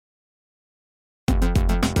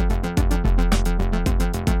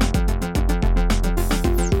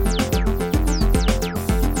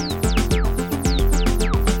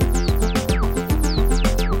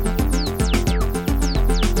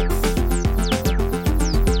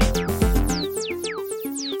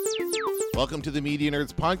Welcome to the Media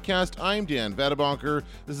Nerds Podcast. I'm Dan Vadebonker.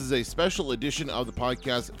 This is a special edition of the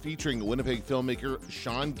podcast featuring Winnipeg filmmaker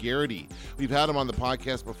Sean Garrity. We've had him on the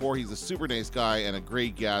podcast before. He's a super nice guy and a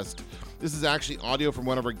great guest. This is actually audio from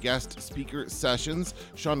one of our guest speaker sessions.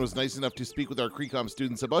 Sean was nice enough to speak with our CreCom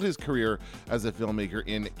students about his career as a filmmaker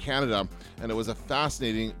in Canada, and it was a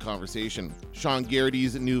fascinating conversation. Sean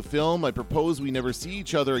Garrity's new film, I Propose We Never See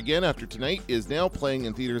Each Other Again After Tonight, is now playing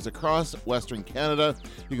in theaters across Western Canada.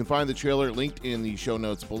 You can find the trailer linked in the show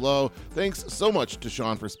notes below. Thanks so much to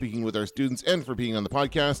Sean for speaking with our students and for being on the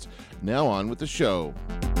podcast. Now on with the show.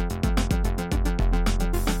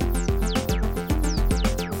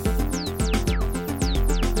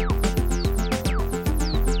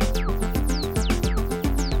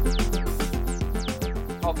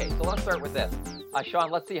 Start with this. Sean,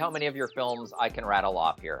 let's see how many of your films I can rattle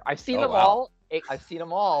off here. I've seen them all. I've seen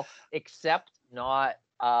them all, except not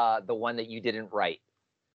the one that you didn't write.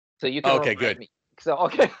 So you can okay, good. Me. So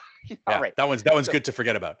okay, all right. That one's good to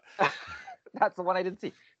forget about. That's the one I didn't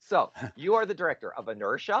see. So you are the director of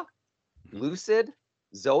Inertia, Lucid,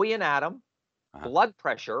 Zoe and Adam, Blood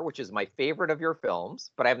Pressure, which is my favorite of your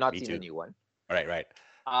films, but I have not seen the new one. Right. Great.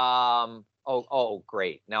 Now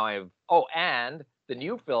and the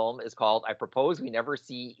new film is called I Propose We Never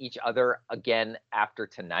See Each Other Again After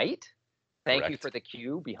Tonight. Thank you for the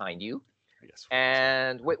cue behind you. Yes.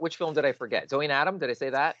 And which film did I forget? Zoe and Adam, did I say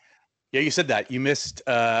that? Yeah, you said that. You missed,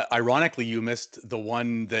 ironically, you missed the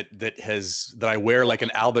one that I wear like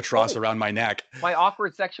an albatross around my neck. My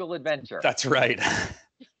Awkward Sexual Adventure. That's right.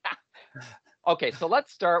 Okay, so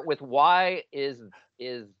let's start with why is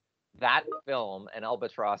that film an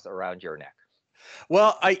albatross around your neck?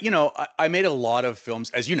 Well, I made a lot of films,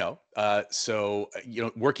 as you know.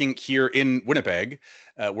 Working here in Winnipeg,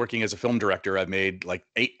 working as a film director, I've made like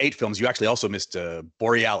eight films. You actually also missed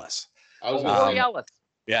Borealis. Borealis.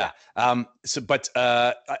 Yeah. And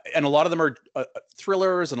a lot of them are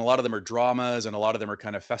thrillers, and a lot of them are dramas, and a lot of them are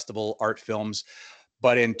kind of festival art films.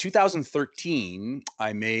 But in 2013,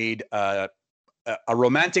 I made a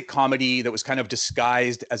romantic comedy that was kind of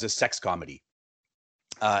disguised as a sex comedy.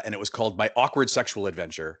 And it was called My Awkward Sexual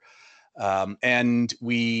Adventure. And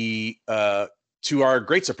we, to our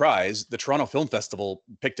great surprise, the Toronto Film Festival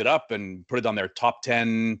picked it up and put it on their top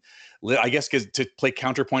 10, I guess, to play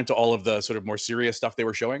counterpoint to all of the sort of more serious stuff they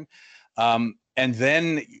were showing. And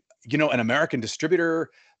then, an American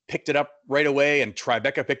distributor picked it up right away, and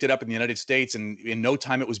Tribeca picked it up in the United States. And in no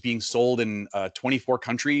time, it was being sold in 24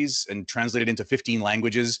 countries and translated into 15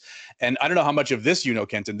 languages. And I don't know how much of this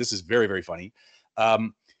Kenton. This is very, very funny.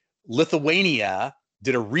 Lithuania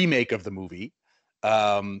did a remake of the movie.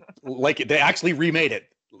 Like they actually remade it,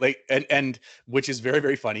 and which is very,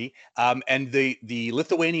 very funny. And the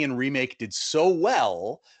Lithuanian remake did so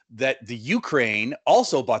well that the Ukraine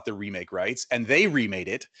also bought the remake rights, and they remade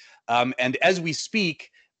it. And as we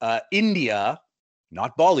speak, India,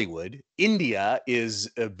 not Bollywood, India is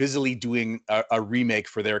busily doing a remake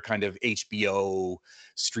for their kind of HBO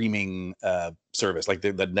streaming service, like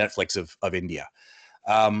the Netflix of India.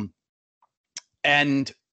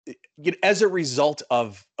 And as a result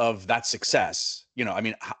of that success,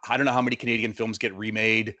 I don't know how many Canadian films get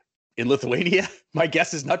remade in Lithuania. My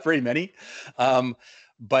guess is not very many.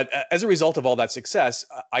 But as a result of all that success,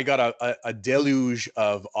 I got a deluge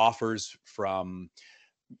of offers from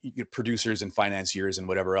producers and financiers and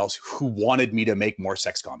whatever else who wanted me to make more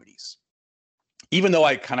sex comedies. Even though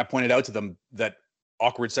I kind of pointed out to them that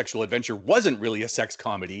Awkward Sexual Adventure wasn't really a sex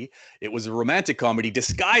comedy. It was a romantic comedy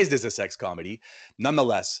disguised as a sex comedy.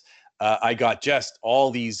 Nonetheless, I got just all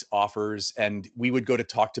these offers, and we would go to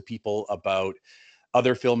talk to people about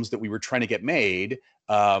other films that we were trying to get made.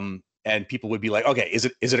 And people would be like, okay, is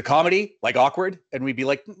it a comedy like Awkward? And we'd be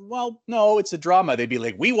like, well, no, it's a drama. They'd be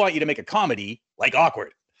like, we want you to make a comedy like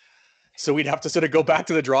Awkward. So we'd have to sort of go back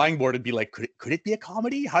to the drawing board and be like, could it be a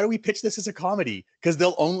comedy? How do we pitch this as a comedy? Because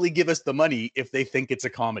they'll only give us the money if they think it's a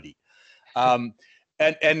comedy. And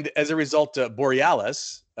as a result,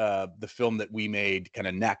 Borealis, the film that we made kind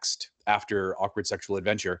of next after Awkward Sexual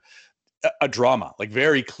Adventure, a drama. Like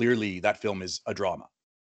very clearly, that film is a drama.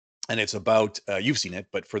 And it's about, you've seen it,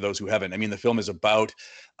 but for those who haven't, the film is about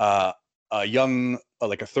a young,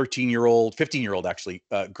 like a 13-year-old, 15-year-old actually,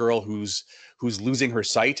 girl who's losing her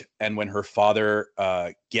sight. And when her father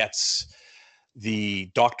gets the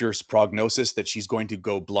doctor's prognosis that she's going to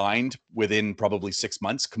go blind within probably 6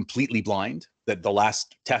 months, completely blind, that the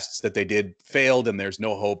last tests that they did failed and there's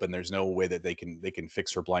no hope and there's no way that they can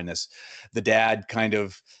fix her blindness, the dad kind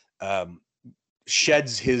of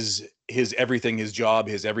sheds his everything, his job,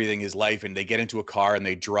 his everything, his life, and they get into a car and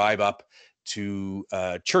they drive up to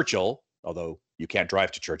Churchill, although You can't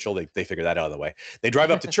drive to Churchill. They figure that out of the way. They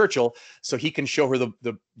drive up to Churchill so he can show her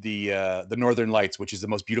the Northern Lights, which is the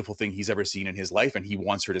most beautiful thing he's ever seen in his life, and he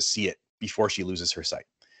wants her to see it before she loses her sight.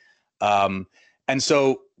 And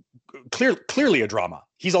so clearly a drama.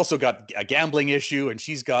 He's also got a gambling issue, and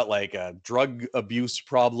she's got like a drug abuse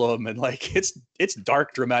problem, and like it's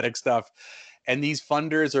dark, dramatic stuff. And these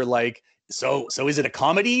funders are like, so is it a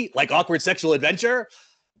comedy like Awkward Sexual Adventure?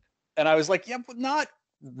 And I was like, yeah, but not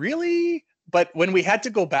really. But when we had to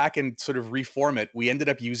go back and sort of reform it, we ended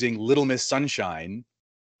up using Little Miss Sunshine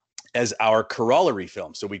as our corollary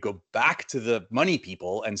film. So we go back to the money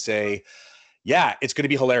people and say, yeah, it's going to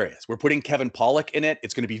be hilarious. We're putting Kevin Pollak in it.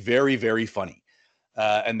 It's going to be very, very funny.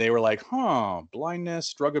 And they were like,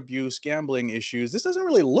 blindness, drug abuse, gambling issues. This doesn't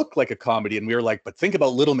really look like a comedy. And we were like, but think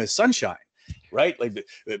about Little Miss Sunshine, right? Like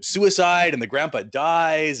the suicide, and the grandpa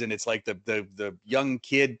dies, and it's like the young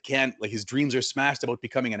kid can't, like, his dreams are smashed about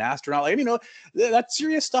becoming an astronaut. Like, that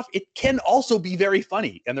serious stuff, it can also be very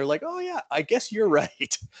funny. And they're like, oh yeah, I guess you're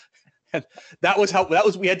right. And that was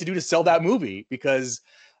what we had to do to sell that movie, because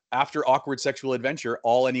after Awkward Sexual Adventure,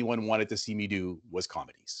 all anyone wanted to see me do was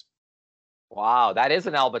comedies. Wow, that is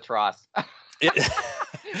an albatross.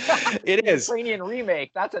 It is. Ukrainian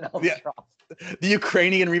remake. That's an albatross. Yeah, the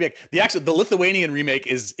Ukrainian remake. The Lithuanian remake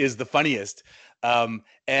is the funniest.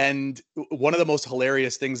 And one of the most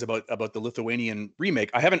hilarious things about the Lithuanian remake,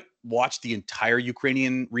 I haven't watched the entire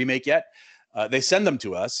Ukrainian remake yet. They send them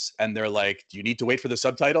to us, and they're like, "Do you need to wait for the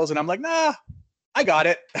subtitles?" And I'm like, "Nah, I got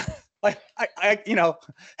it." Like I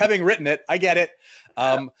having written it, I get it.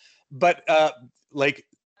 But like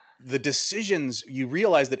the decisions, you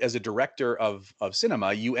realize that as a director of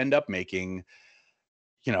cinema, you end up making,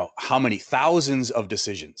 how many thousands of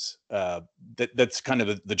decisions. That's kind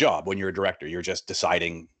of the job when you're a director. You're just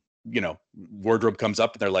deciding, wardrobe comes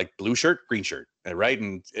up and they're like, blue shirt, green shirt, right?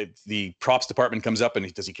 And the props department comes up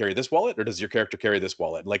and does he carry this wallet, or does your character carry this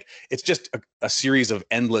wallet? Like, it's just a series of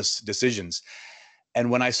endless decisions. And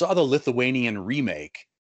when I saw the Lithuanian remake,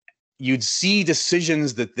 you'd see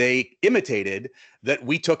decisions that they imitated that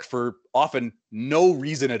we took for often no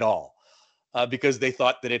reason at all, because they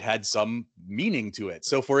thought that it had some meaning to it.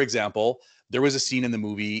 So, for example, there was a scene in the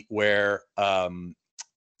movie where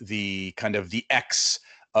the ex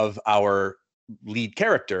of our lead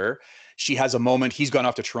character, she has a moment. He's gone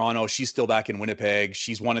off to Toronto. She's still back in Winnipeg.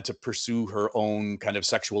 She's wanted to pursue her own kind of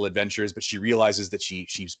sexual adventures, but she realizes that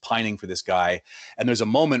she's pining for this guy. And there's a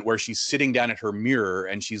moment where she's sitting down at her mirror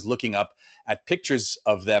and she's looking up at pictures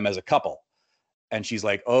of them as a couple. And she's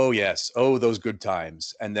like, oh yes, oh, those good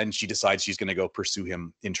times. And then she decides she's going to go pursue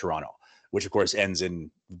him in Toronto, which of course ends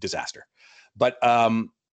in disaster. But I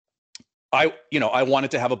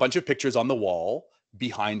wanted to have a bunch of pictures on the wall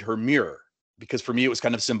behind her mirror, because for me, it was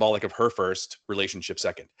kind of symbolic of her first, relationship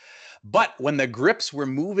second. But when the grips were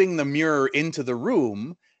moving the mirror into the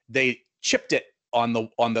room, they chipped it on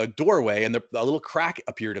the doorway, and a little crack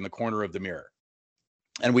appeared in the corner of the mirror.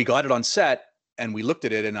 And we got it on set, and we looked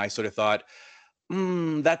at it, and I sort of thought,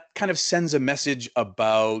 that kind of sends a message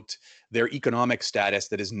about their economic status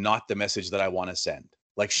that is not the message that I want to send.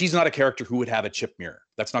 Like, she's not a character who would have a chip mirror.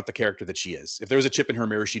 That's not the character that she is. If there was a chip in her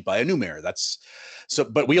mirror, she'd buy a new mirror.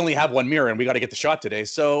 But we only have one mirror and we got to get the shot today.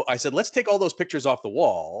 So I said, let's take all those pictures off the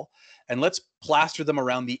wall and let's plaster them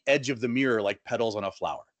around the edge of the mirror like petals on a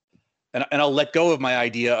flower. And I'll let go of my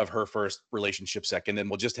idea of her first, relationship second, and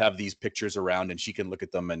we'll just have these pictures around and she can look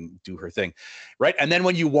at them and do her thing. Right. And then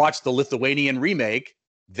when you watch the Lithuanian remake,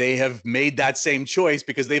 they have made that same choice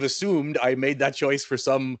because they've assumed I made that choice for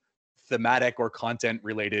some thematic or content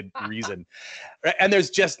related reason. And there's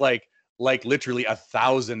just like literally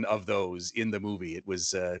 1,000 of those in the movie. It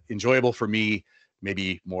was enjoyable for me,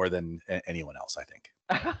 maybe more than anyone else, I think.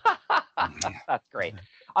 That's great.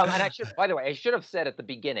 And by the way, I should have said at the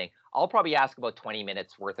beginning, I'll probably ask about 20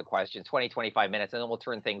 minutes worth of questions, 25 minutes, and then we'll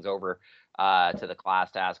turn things over to the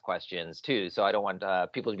class to ask questions too. So I don't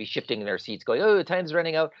want people to be shifting in their seats going, oh, time's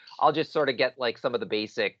running out. I'll just sort of get like some of the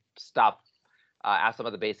basic stuff, ask some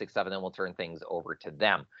of the basic stuff, and then we'll turn things over to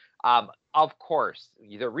them. Of course,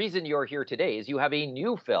 the reason you're here today is you have a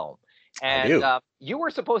new film. And you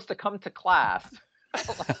were supposed to come to class.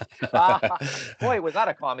 Boy, was that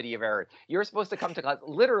a comedy of errors. You were supposed to come to class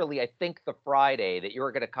literally, I think, the Friday that you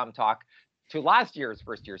were going to come talk to last year's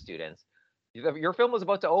first-year students. Your film was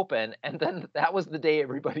about to open, and then that was the day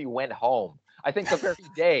everybody went home. I think the very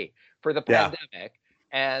day for the pandemic.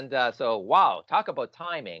 And so, wow, talk about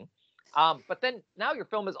timing. But then now your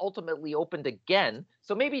film is ultimately opened again.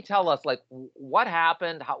 So maybe tell us, like, what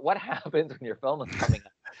happened? What happens when your film is coming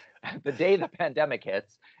up the day the pandemic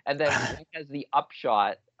hits? And then what has the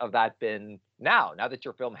upshot of that been now that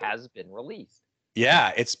your film has been released?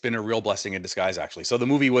 Yeah, it's been a real blessing in disguise, actually. So the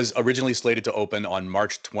movie was originally slated to open on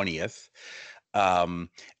March 20th. And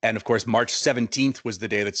of course, March 17th was the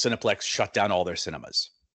day that Cineplex shut down all their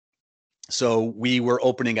cinemas. So we were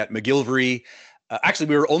opening at McGillivray. Actually,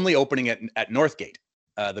 we were only opening at Northgate.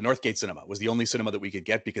 The Northgate Cinema was the only cinema that we could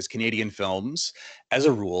get because Canadian films, as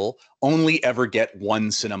a rule, only ever get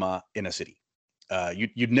one cinema in a city.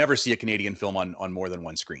 You'd never see a Canadian film on more than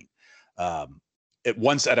one screen.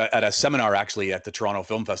 Once at a seminar, actually, at the Toronto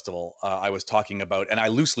Film Festival, I was talking about, and I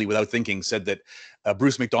loosely, without thinking, said that a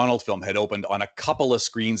Bruce McDonald film had opened on a couple of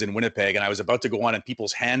screens in Winnipeg, and I was about to go on, and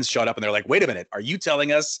people's hands shot up, and they're like, "Wait a minute, are you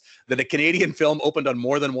telling us that a Canadian film opened on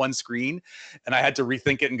more than one screen?" And I had to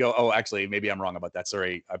rethink it and go, "Oh, actually, maybe I'm wrong about that.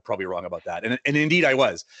 Sorry, I'm probably wrong about that." And indeed, I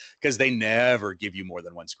was, because they never give you more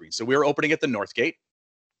than one screen. So we were opening at the Northgate.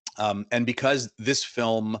 And because this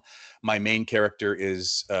film, my main character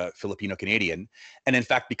is Filipino Canadian, and in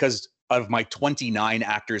fact, because of my 29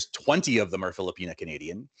 actors, 20 of them are Filipino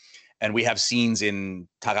Canadian, and we have scenes in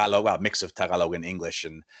Tagalog, well, a mix of Tagalog and English,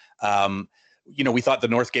 and we thought the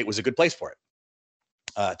Northgate was a good place for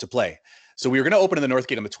it to play. So we were going to open in the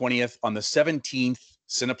Northgate on the 20th. On the 17th,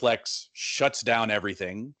 Cineplex shuts down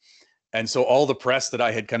everything. And so all the press that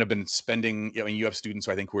I had kind of been spending, you have students,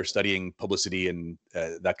 I think, who are studying publicity and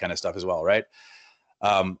that kind of stuff as well, right?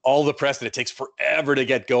 All the press that it takes forever to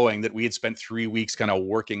get going, that we had spent 3 weeks kind of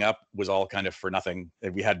working up, was all kind of for nothing.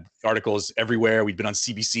 We had articles everywhere. We'd been on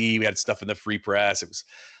CBC. We had stuff in the Free Press. It was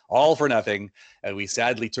all for nothing. And we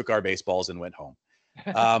sadly took our baseballs and went home.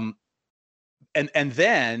 And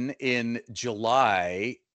then in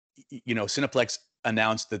July, Cineplex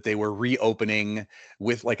announced that they were reopening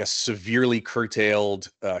with like a severely curtailed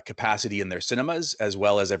capacity in their cinemas, as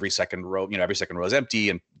well as every second row is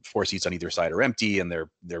empty, and 4 seats on either side are empty, and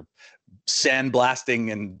they're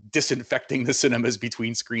sandblasting and disinfecting the cinemas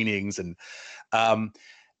between screenings. And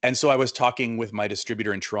so I was talking with my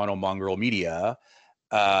distributor in Toronto, Mongrel Media,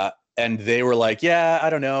 and they were like, "Yeah,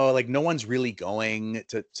 I don't know, like no one's really going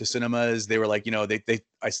to cinemas." They were like, they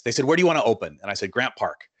said, "Where do you want to open?" And I said, "Grant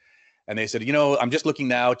Park." And they said, "I'm just looking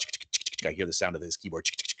now." I hear the sound of his keyboard.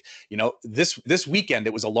 This weekend,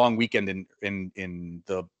 it was a long weekend in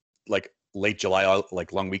the like late July,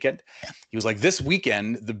 like long weekend. He was like, "This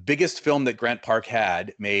weekend, the biggest film that Grant Park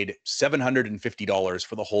had made $750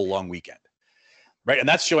 for the whole long weekend." Right. And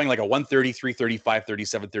that's showing like a 1:30, 3:30, 5:30,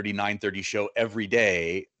 7:30, 9:30 show every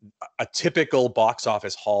day. A typical box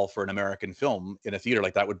office haul for an American film in a theater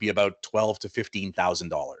like that would be about $12,000 to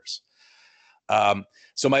 $15,000.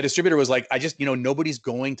 So my distributor was like, nobody's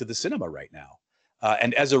going to the cinema right now.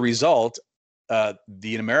 And as a result,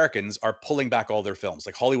 the Americans are pulling back all their films.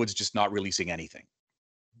 Like Hollywood's just not releasing anything.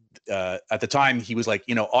 At the time, he was like,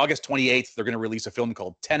 August 28th, they're going to release a film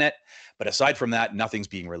called Tenet. But aside from that, nothing's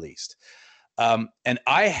being released. And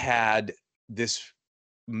I had this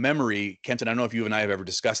memory, Kenton, I don't know if you and I have ever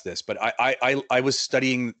discussed this, but I was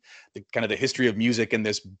studying the history of music in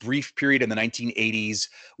this brief period in the 1980s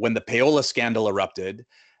when the payola scandal erupted,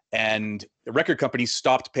 and the record companies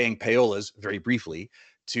stopped paying payolas very briefly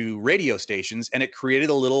to radio stations, and it created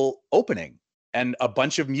a little opening, and a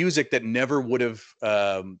bunch of music that never would have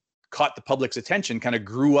caught the public's attention kind of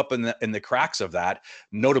grew up in the cracks of that,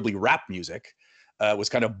 notably rap music. Was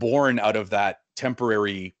kind of born out of that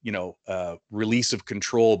temporary, release of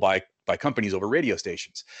control by companies over radio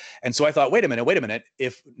stations. And so I thought, wait a minute,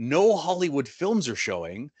 if no Hollywood films are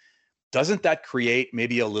showing, doesn't that create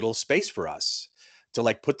maybe a little space for us to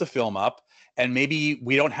like put the film up? And maybe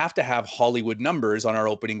we don't have to have Hollywood numbers on our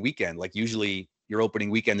opening weekend. Like usually your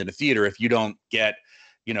opening weekend in a theater, if you don't get,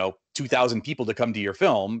 2,000 people to come to your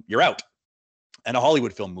film, you're out. And a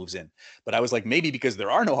Hollywood film moves in. But I was like, maybe because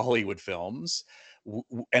there are no Hollywood films,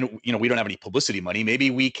 and we don't have any publicity money,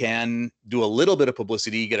 maybe we can do a little bit of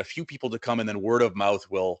publicity, get a few people to come, and then word of mouth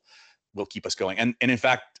will keep us going. And in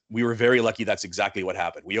fact, we were very lucky. That's exactly what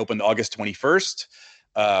happened. We opened August 21st,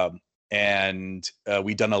 and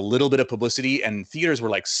we done a little bit of publicity, and theaters were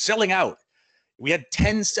like selling out. We had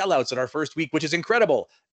 10 sellouts in our first week, which is incredible,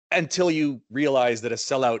 until you realize that a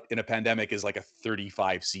sellout in a pandemic is like a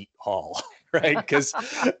 35-seat hall. Right, because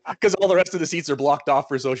all the rest of the seats are blocked off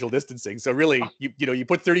for social distancing. So really, you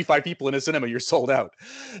put 35 people in a cinema, you're sold out.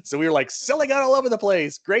 So we were like selling out all over the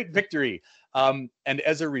place. Great victory. And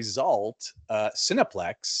as a result,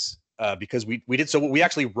 Cineplex, because we did so, we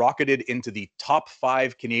actually rocketed into the top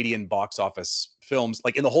 5 Canadian box office films,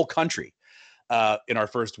 like in the whole country, in our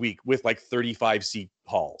first week with like 35-seat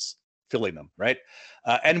halls, filling them. Right,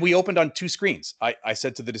 and we opened on 2 screens. I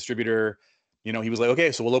said to the distributor, he was like,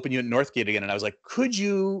 "Okay, so we'll open you at Northgate again." And I was like, "Could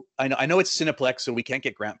you? I know it's Cineplex, so we can't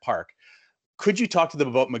get Grant Park. Could you talk to them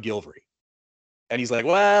about McGillivray?" And he's like,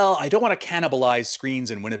 well, I don't want to cannibalize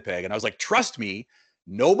screens in Winnipeg. And I was like, trust me,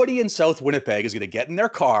 nobody in South Winnipeg is going to get in their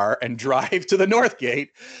car and drive to the Northgate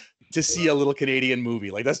to see a little Canadian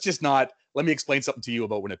movie. Like, that's just not, let me explain something to you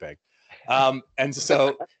about Winnipeg. And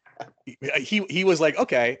so he was like,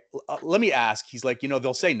 okay, let me ask. He's like,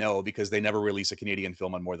 they'll say no because they never release a Canadian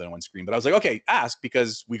film on more than one screen. But I was like, okay, ask,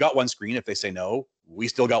 because we got one screen. If they say no, we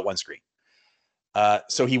still got one screen.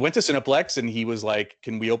 So he went to Cineplex and he was like,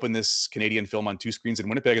 can we open this Canadian film on 2 screens in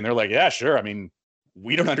Winnipeg? And they're like, yeah, sure. I mean,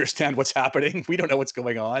 we don't understand what's happening. We don't know what's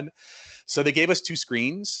going on. So they gave us 2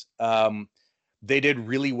 screens. They did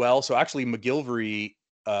really well. So actually McGillivray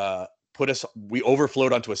we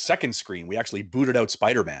overflowed onto a second screen. We actually booted out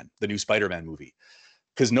Spider-Man, the new Spider-Man movie,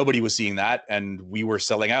 because nobody was seeing that and we were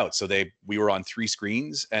selling out. So we were on 3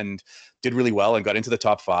 screens and did really well and got into the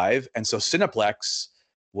top 5. And so Cineplex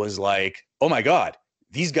was like, oh my God,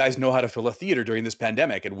 these guys know how to fill a theater during this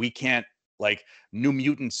pandemic, and we can't. Like, New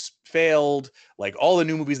Mutants failed, like all the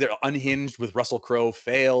new movies that are Unhinged with Russell Crowe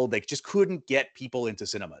failed. They just couldn't get people into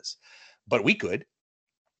cinemas, but we could.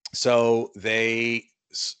 So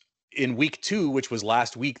in week 2, which was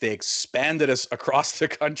last week, they expanded us across the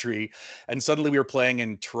country, and suddenly we were playing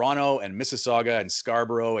in Toronto and Mississauga and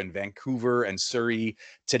Scarborough and Vancouver and Surrey.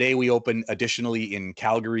 Today we open additionally in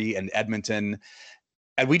Calgary and Edmonton,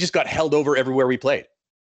 and we just got held over everywhere we played.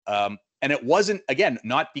 And it wasn't, again,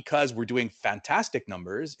 not because we're doing fantastic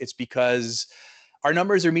numbers. It's because our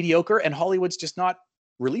numbers are mediocre and Hollywood's just not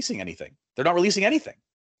releasing anything. They're not releasing anything.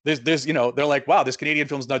 There's they're like, wow, this Canadian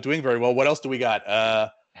film's not doing very well. What else do we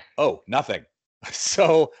got? Nothing.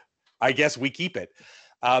 So I guess we keep it.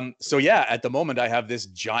 So yeah, at the moment I have this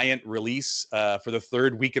giant release. For the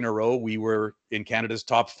 3rd week in a row, we were in Canada's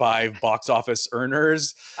top 5 box office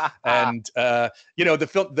earners. And the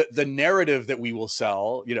film, the narrative that we will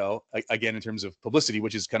sell, again, in terms of publicity,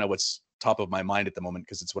 which is kind of what's top of my mind at the moment,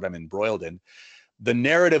 because it's what I'm embroiled in. The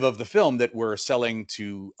narrative of the film that we're selling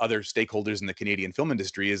to other stakeholders in the Canadian film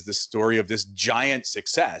industry is the story of this giant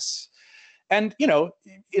success. And,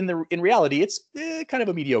 in reality, it's kind of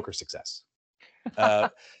a mediocre success.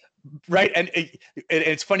 Right. And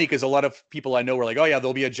it's funny because a lot of people I know were like, oh yeah,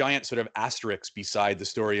 there'll be a giant sort of asterisk beside the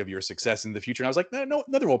story of your success in the future. And I was like, no,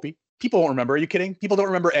 there won't be. People won't remember. Are you kidding? People don't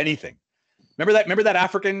remember anything. Remember that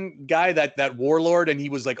African guy, that warlord, and he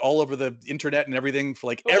was like all over the internet and everything for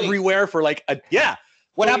like everywhere for like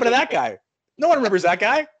what happened to that guy? No one remembers that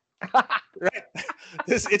guy. Right.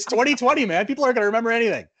 It's 2020, man. People aren't going to remember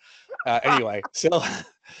anything. Anyway, so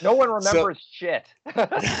no one remembers shit.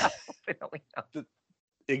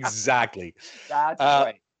 Exactly. That's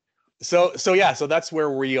right. So that's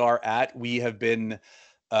where we are at. We have been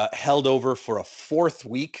held over for a 4th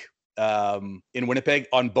week in Winnipeg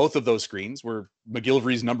on both of those screens. We're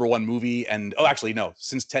McGillivray's number 1 movie, and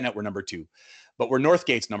since Tenet we're number 2, but we're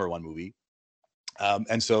Northgate's number 1 movie.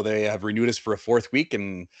 And so they have renewed us for a 4th week,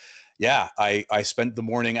 and yeah, I spent the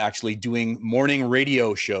morning actually doing morning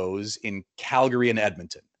radio shows in Calgary and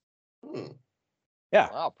Edmonton. Yeah.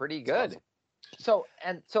 Wow, pretty good. So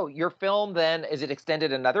your film then, is it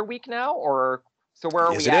extended another week now, or so where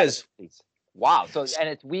are we at? Yes, it is. Wow. So and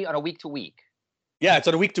it's on a week to week. Yeah, it's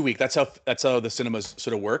on a week to week. That's how the cinemas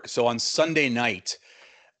sort of work. So on Sunday night,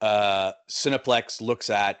 Cineplex looks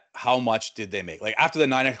at how much did they make. Like after the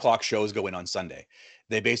 9:00 shows go in on Sunday,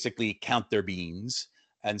 they basically count their beans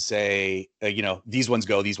and say, these ones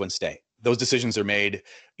go, these ones stay. Those decisions are made.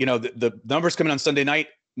 The numbers come in on Sunday night.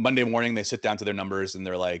 Monday morning, they sit down to their numbers and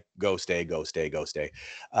they're like, go, stay, go, stay, go, stay.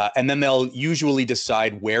 And then they'll usually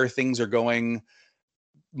decide where things are going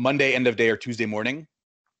Monday end of day or Tuesday morning.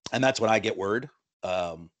 And that's when I get word.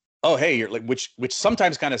 Hey, you're like, which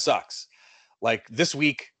sometimes kind of sucks. Like this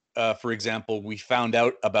week, for example, we found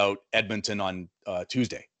out about Edmonton on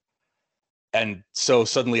Tuesday. And so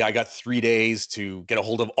suddenly I got 3 days to get a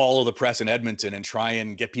hold of all of the press in Edmonton and try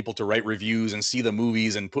and get people to write reviews and see the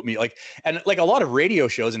movies and put me like a lot of radio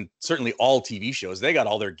shows and certainly all TV shows, they got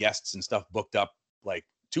all their guests and stuff booked up like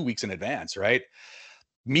 2 weeks in advance, right?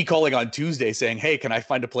 Me calling on Tuesday saying, hey, can I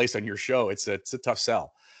find a place on your show? It's a tough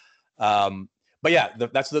sell. But yeah,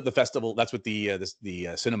 that's the festival. That's what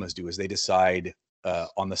the cinemas do is they decide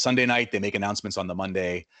on the Sunday night, they make announcements on the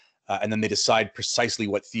Monday, and then they decide precisely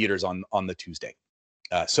what theaters on the Tuesday.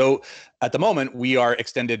 So at the moment, we are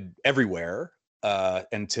extended everywhere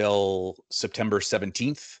until September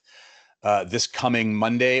 17th. This coming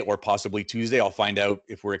Monday or possibly Tuesday, I'll find out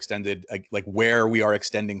if we're extended, like where we are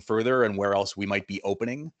extending further and where else we might be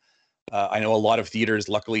opening. I know a lot of theaters,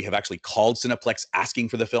 luckily, have actually called Cineplex asking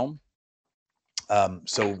for the film.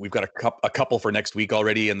 So we've got a couple for next week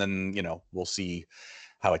already, and then we'll see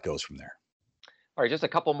how it goes from there. All right, just a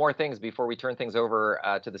couple more things before we turn things over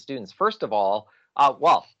to the students. First of all,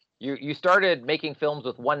 you started making films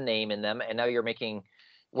with one name in them, and now you're making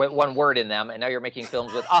one word in them, and now you're making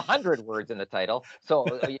films with 100 words in the title. So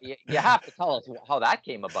you have to tell us how that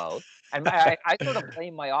came about. And I sort of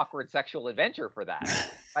blame my awkward sexual adventure for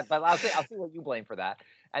that. But I'll see what you blame for that.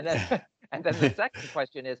 And then and then the second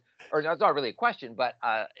question is, or no, it's not really a question, but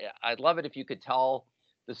I'd love it if you could tell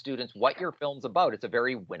the students what your film's about. It's a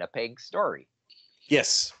very Winnipeg story.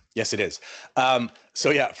 Yes. Yes, it is.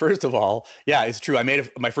 So yeah, first of all, yeah, it's true.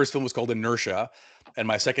 My first film was called Inertia, and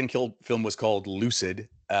my second film was called Lucid.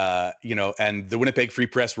 And the Winnipeg Free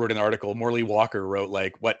Press wrote an article. Morley Walker wrote,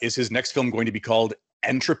 like, what is his next film going to be called?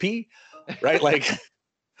 Entropy, right? Like,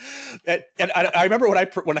 and I remember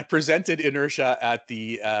when I presented Inertia at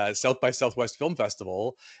the South by Southwest Film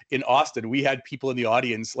Festival in Austin, we had people in the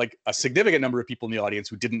audience, like a significant number of people in the audience,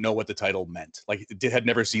 who didn't know what the title meant, like had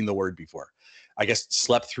never seen the word before. I guess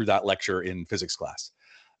slept through that lecture in physics class.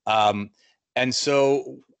 And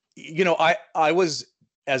so, I was,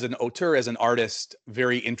 as an auteur, as an artist,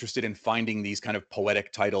 very interested in finding these kind of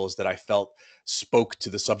poetic titles that I felt spoke to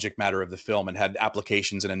the subject matter of the film and had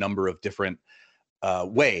applications in a number of different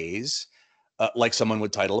ways, like someone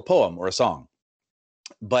would title a poem or a song.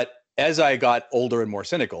 But as I got older and more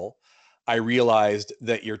cynical, I realized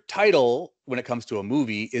that your title, when it comes to a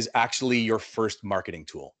movie, is actually your first marketing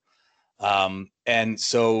tool. And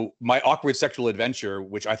so my Awkward Sexual Adventure,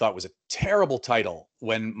 which I thought was a terrible title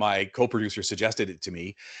when my co-producer suggested it to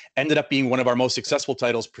me, ended up being one of our most successful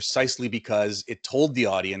titles, precisely because it told the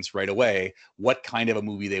audience right away what kind of a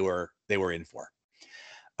movie they were in for.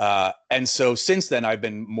 And so since then, I've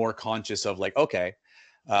been more conscious of, like, okay,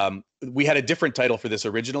 we had a different title for this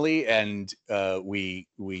originally, and we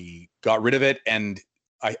got rid of it. And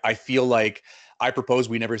I feel like I Propose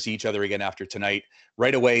We Never See Each Other Again After Tonight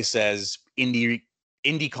right away says indie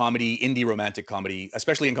comedy, indie romantic comedy,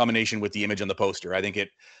 especially in combination with the image on the poster. I think it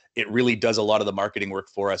really does a lot of the marketing work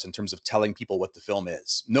for us in terms of telling people what the film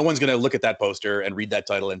is. No one's going to look at that poster and read that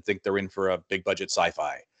title and think they're in for a big budget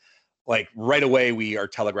sci-fi. Like, right away, we are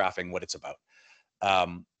telegraphing what it's about.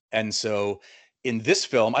 And so in this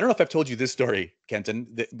film, I don't know if I've told you this story,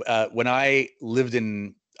 Kenton, when I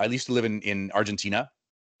used to live in Argentina.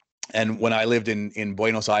 And when I lived in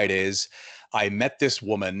Buenos Aires, I met this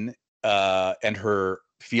woman and her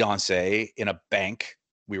fiance in a bank.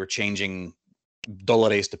 We were changing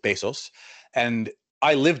dólares to pesos. And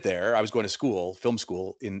I lived there. I was going to school, film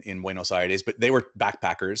school in Buenos Aires, but they were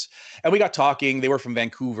backpackers. And we got talking. They were from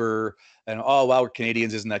Vancouver. And, oh, wow, we're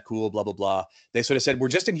Canadians. Isn't that cool? Blah, blah, blah. They sort of said, we're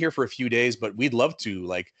just in here for a few days, but we'd love to,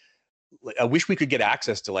 like, I wish we could get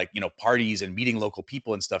access to, like, parties and meeting local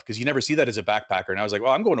people and stuff, because you never see that as a backpacker. And I was like,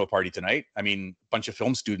 well, I'm going to a party tonight. I mean, a bunch of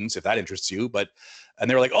film students, if that interests you. And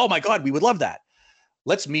they were like, oh my God, we would love that.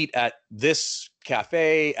 Let's meet at this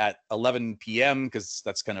cafe at 11 p.m. because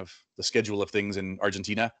that's kind of the schedule of things in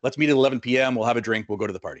Argentina. Let's meet at 11 p.m. We'll have a drink. We'll go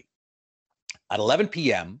to the party. At 11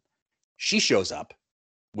 p.m., she shows up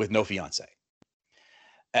with no fiance.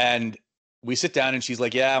 And we sit down and she's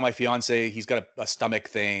like, yeah, my fiance, he's got a stomach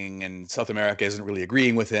thing and South America isn't really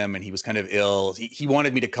agreeing with him. And he was kind of ill. He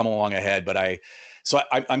wanted me to come along ahead, but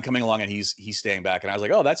I'm coming along and he's staying back. And I was like,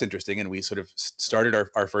 oh, that's interesting. And we sort of started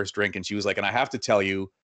our first drink. And she was like, and I have to tell you,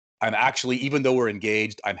 I'm actually, even though we're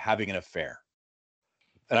engaged, I'm having an affair.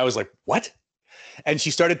 And I was like, what? And she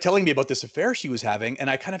started telling me about this affair she was having. And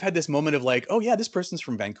I kind of had this moment of, like, oh yeah, this person's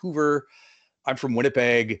from Vancouver. I'm from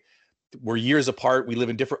Winnipeg. We're years apart. We live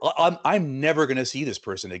in different, I'm never going to see this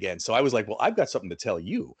person again. So I was like, well, I've got something to tell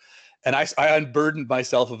you. And I unburdened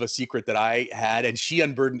myself of a secret that I had, and she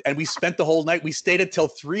unburdened, and we spent the whole night. We stayed until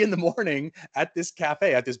 3 a.m. at this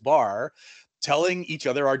cafe, at this bar, telling each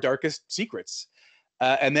other our darkest secrets.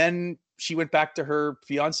 And then she went back to her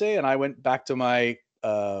fiance, and I went back to I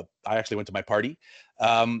actually went to my party.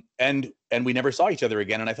 And we never saw each other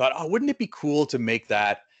again. And I thought, oh, wouldn't it be cool to make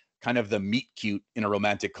that kind of the meet cute in a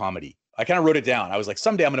romantic comedy? I kind of wrote it down. I was like,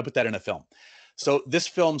 someday I'm going to put that in a film. So this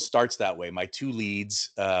film starts that way. My two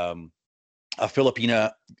leads, a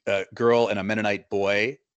Filipina girl and a Mennonite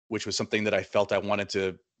boy, which was something that I felt I wanted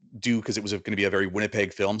to do because it was going to be a very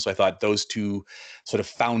Winnipeg film. So I thought those two sort of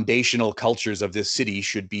foundational cultures of this city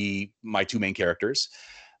should be my two main characters.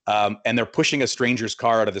 And they're pushing a stranger's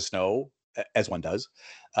car out of the snow, as one does.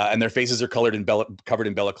 And their faces are covered in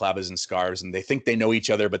balaclavas and scarves, and they think they know each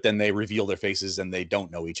other, but then they reveal their faces and they don't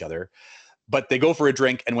know each other. But they go for a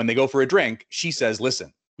drink, and when they go for a drink, she says,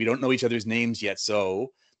 listen, we don't know each other's names yet,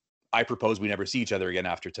 so I propose we never see each other again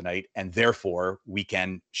after tonight, and therefore we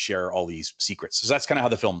can share all these secrets. So that's kind of how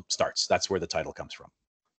the film starts. That's where the title comes from.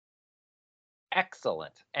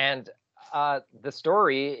 Excellent. And The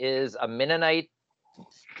story is a Mennonite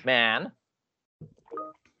man,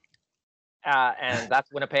 and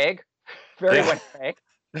that's Winnipeg, very Yeah. Winnipeg,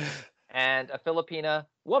 and a Filipina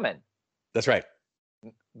woman That's right.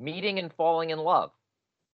 meeting and falling in love.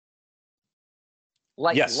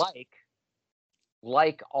 Like Yes.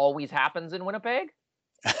 like always happens in Winnipeg.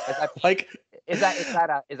 Like Is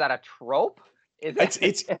that a trope?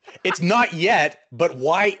 it's not yet, but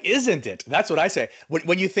why isn't it? That's what I say.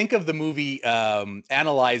 When you think of the movie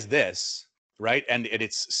Analyze This, right? And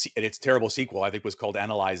its terrible sequel, I think, was called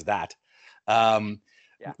Analyze That.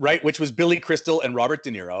 Yeah. Right, which was Billy Crystal and Robert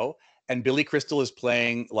De Niro, and Billy Crystal is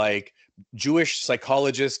playing like Jewish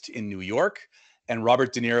psychologist in New York, and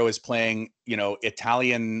Robert De Niro is playing,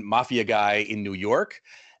 Italian mafia guy in New York.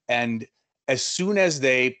 And as soon as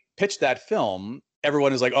they pitched that film,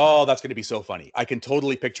 everyone is like, "Oh, that's going to be so funny." I can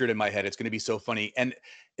totally picture it in my head. It's going to be so funny. And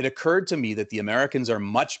it occurred to me that the Americans are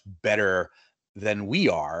much better than we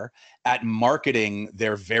are at marketing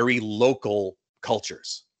their very local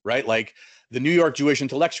cultures, right? Like the New York Jewish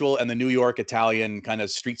intellectual and the New York Italian kind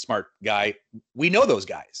of street smart guy, we know those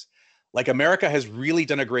guys. Like America has really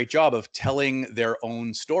done a great job of telling their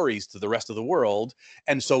own stories to the rest of the world.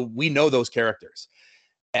 And so we know those characters.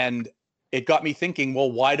 And it got me thinking,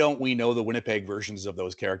 well, why don't we know the Winnipeg versions of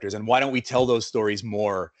those characters? And why don't we tell those stories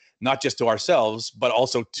more, not just to ourselves, but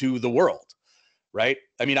also to the world, right?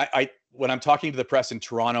 I mean, I when I'm talking to the press in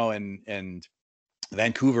Toronto and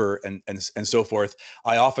Vancouver and so forth,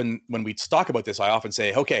 I often, when we talk about this, I often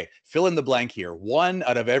say, okay, fill in the blank here. 1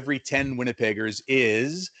 out of every 10 Winnipeggers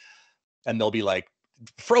is, and they'll be like,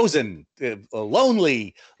 frozen,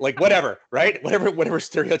 lonely, like whatever, right? Whatever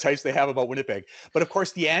stereotypes they have about Winnipeg. But of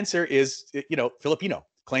course, the answer is, Filipino,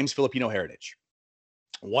 claims Filipino heritage.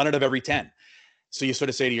 1 out of every 10. So you sort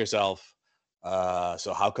of say to yourself,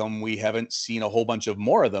 so how come we haven't seen a whole bunch of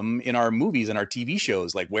more of them in our movies and our TV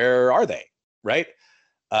shows? Like, where are they? Right.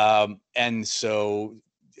 And so,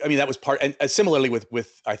 I mean, that was part, and similarly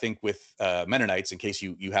with I think with Mennonites, in case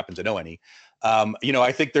you happen to know any,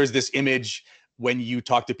 I think there's this image when you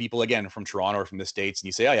talk to people again from Toronto or from the States and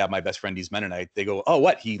you say, "Oh yeah, my best friend, he's Mennonite." They go, "Oh,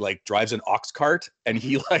 what? He like drives an ox cart and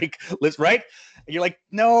he like lives," right? And you're like,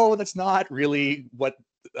 "No, that's not really what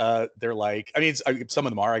they're like." I mean, some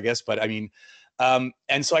of them are, I guess, but I mean,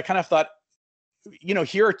 and so I kind of thought,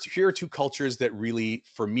 here are 2 cultures that really,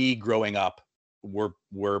 for me growing up, were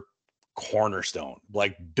cornerstone,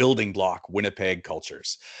 like building block Winnipeg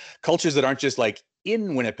cultures that aren't just like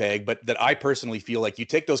in Winnipeg, but that I personally feel like you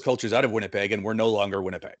take those cultures out of Winnipeg and we're no longer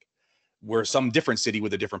Winnipeg. We're some different city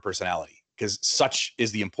with a different personality, because such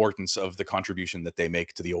is the importance of the contribution that they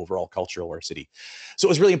make to the overall culture of our city. So it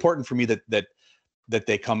was really important for me that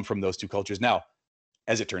they come from those 2 cultures. Now,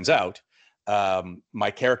 as it turns out,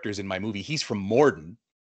 my character's in my movie, he's from Morden,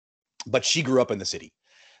 but she grew up in the city.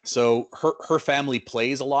 So her family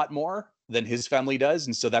plays a lot more than his family does.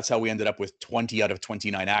 And so that's how we ended up with 20 out of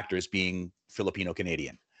 29 actors being Filipino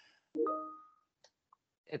Canadian.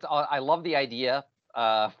 I love the idea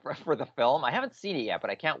for the film. I haven't seen it yet, but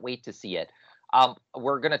I can't wait to see it.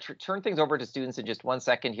 We're going to turn things over to students in just 1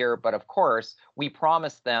 second here. But of course, we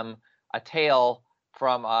promised them a tale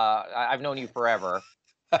from, I've known you forever.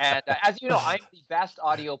 And as you know, I'm the best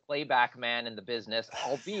audio playback man in the business,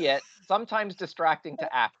 albeit sometimes distracting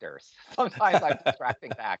to actors. Sometimes I'm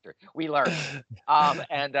distracting to actors. We learn. So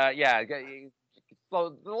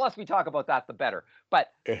the less we talk about that, the better.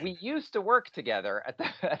 But we used to work together at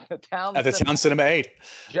the Town Cinema 8.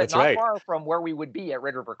 That's right. Not far from where we would be at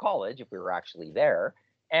Red River College if we were actually there.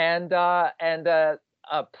 And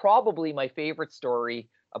probably my favorite story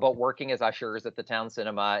about working as ushers at the Town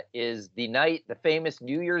Cinema is the famous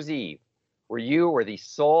New Year's Eve, where you were the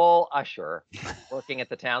sole usher working at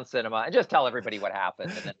the Town Cinema. And just tell everybody what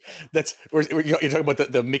happened. And then, you're talking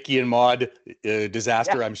about the Mickey and Maude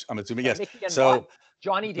disaster. Yeah. I'm assuming, yes. So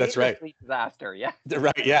Johnny Davis, that's right. Disaster. Yeah.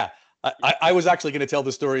 Right. Yeah. I was actually going to tell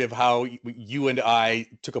the story of how you and I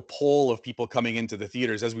took a poll of people coming into the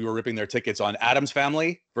theaters as we were ripping their tickets on Addams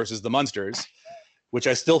Family versus the Munsters, which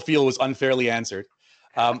I still feel was unfairly answered.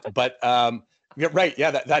 Yeah, right.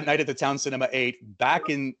 Yeah, that night at the Town Cinema 8, back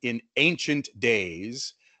in ancient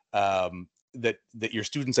days, that your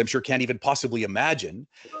students, I'm sure, can't even possibly imagine,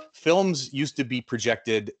 films used to be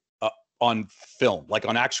projected on film, like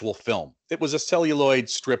on actual film. It was a celluloid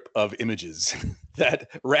strip of images that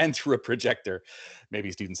ran through a projector.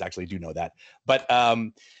 Maybe students actually do know that. But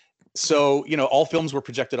so, all films were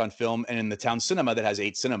projected on film, and in the Town Cinema that has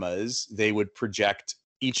 8 cinemas, they would project,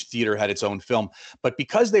 each theater had its own film. But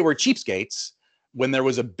because they were cheapskates, when there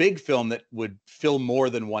was a big film that would fill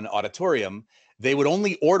more than one auditorium, they would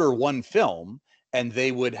only order one film, and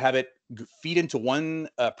they would have it feed into one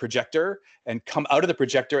projector and come out of the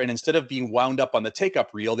projector. And instead of being wound up on the take-up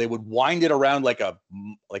reel, they would wind it around like a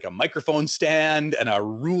microphone stand and a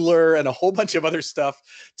ruler and a whole bunch of other stuff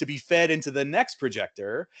to be fed into the next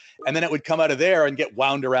projector. And then it would come out of there and get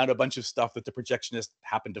wound around a bunch of stuff that the projectionist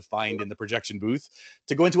happened to find in the projection booth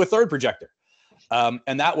to go into a third projector.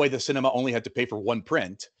 And that way the cinema only had to pay for one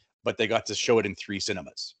print, but they got to show it in 3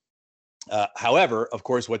 cinemas. However, of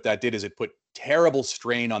course, what that did is it put terrible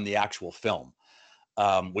strain on the actual film,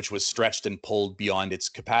 which was stretched and pulled beyond its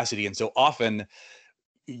capacity. And so often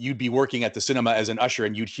you'd be working at the cinema as an usher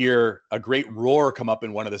and you'd hear a great roar come up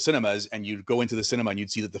in one of the cinemas, and you'd go into the cinema and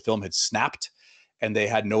you'd see that the film had snapped and they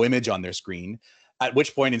had no image on their screen. At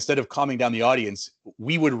which point, instead of calming down the audience,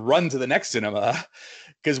 we would run to the next cinema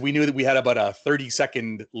because we knew that we had about a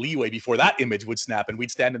 30-second leeway before that image would snap, and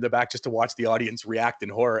we'd stand in the back just to watch the audience react in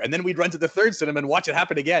horror. And then we'd run to the third cinema and watch it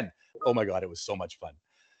happen again. Oh my God, it was so much fun.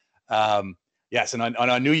 Yes, and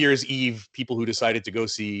on New Year's Eve, people who decided to go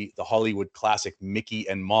see the Hollywood classic Mickey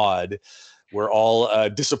and Maude were all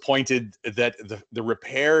disappointed that the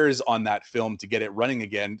repairs on that film to get it running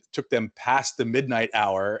again took them past the midnight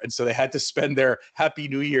hour. And so they had to spend their Happy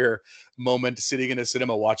New Year moment sitting in a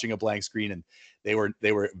cinema watching a blank screen. And they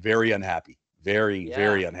were very unhappy, very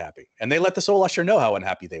unhappy. And they let the Soul Usher know how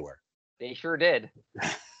unhappy they were. They sure did.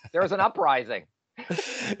 There was an uprising.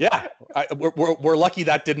 Yeah, we're lucky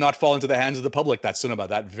that did not fall into the hands of the public, that cinema,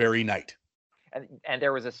 that very night. And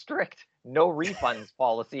there was a strict no refunds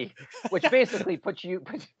policy, which basically puts you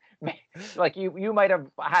like you might have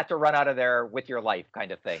had to run out of there with your life,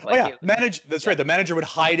 kind of thing. Like that's right. The manager would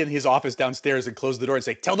hide in his office downstairs and close the door and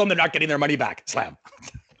say, "Tell them they're not getting their money back." Slam.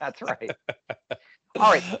 That's right.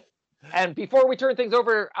 All right. And before we turn things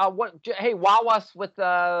over, wow us with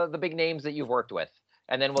the big names that you've worked with,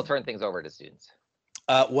 and then we'll turn things over to students.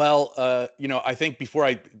 I think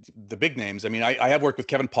the big names. I mean, I have worked with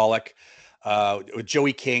Kevin Pollak. With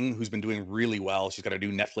Joey King, who's been doing really well. She's got a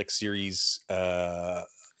new Netflix series. I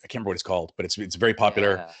can't remember what it's called, but it's very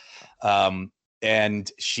popular. Yeah.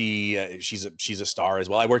 And she's a star as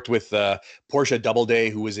well. I worked with Portia Doubleday,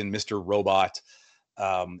 who was in Mr. Robot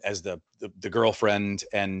as the girlfriend,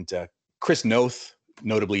 and Chris Noth,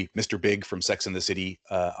 notably Mr. Big from Sex and the City.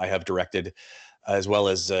 I have directed, as well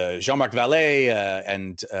as Jean-Marc Vallée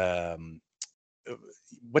and I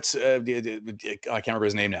can't remember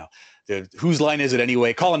his name now. Whose Line Is It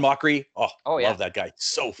Anyway? Colin Mockery. Oh yeah. Love that guy.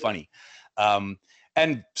 So funny.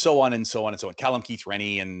 And so on and so on and so on. Callum Keith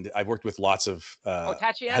Rennie, and I've worked with lots of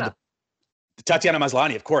Tatiana. Tatiana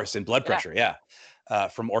Maslany, of course, in Blood Pressure,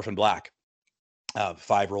 from Orphan Black.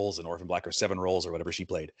 5 roles in Orphan Black, or 7 roles, or whatever she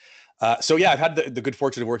played. So yeah, I've had the good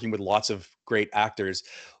fortune of working with lots of great actors.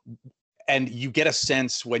 And you get a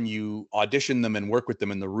sense when you audition them and work with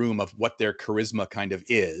them in the room of what their charisma kind of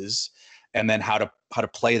is, and then how to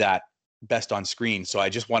play that best on screen. So I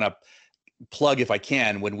just want to plug, if I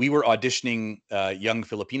can, when we were auditioning young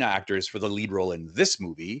Filipina actors for the lead role in this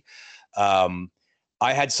movie, I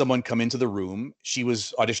had someone come into the room. She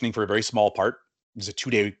was auditioning for a very small part. It was a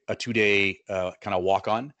two-day kind of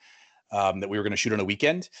walk-on that we were going to shoot on a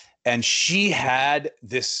weekend, and she had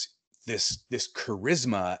this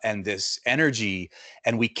charisma and this energy,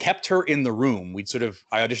 and we kept her in the room. I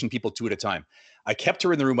auditioned people 2 at a time. I kept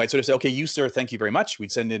her in the room. I'd sort of say, "Okay, you, sir, thank you very much."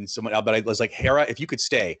 We'd send in someone else, but I was like, "Hera, if you could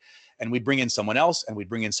stay." And we'd bring in someone else, and we'd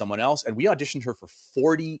bring in someone else. And we auditioned her for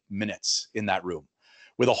 40 minutes in that room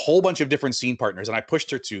with a whole bunch of different scene partners. And I pushed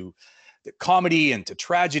her to the comedy and to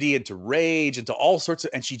tragedy and to rage and to all sorts of,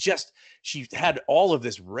 and she had all of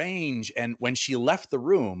this range. And when she left the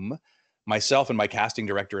room, myself and my casting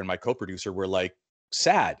director and my co-producer were like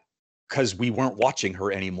sad because we weren't watching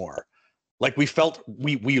her anymore. Like we felt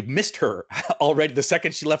we missed her already the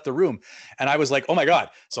second she left the room. And I was like, oh my God.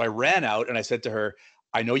 So I ran out and I said to her,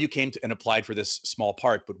 "I know you came and applied for this small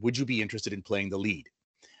part, but would you be interested in playing the lead?"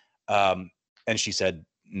 And she said,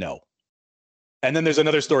 "No." And then there's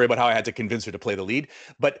another story about how I had to convince her to play the lead.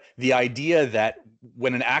 But the idea that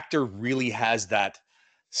when an actor really has that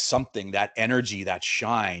something, that energy, that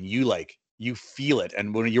shine, you feel it.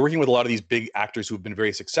 And when you're working with a lot of these big actors who've been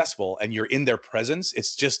very successful and you're in their presence,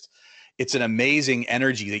 it's an amazing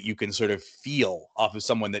energy that you can sort of feel off of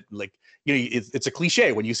someone that, like, it's a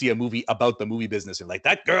cliche when you see a movie about the movie business and like,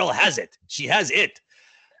 that girl has it, she has it.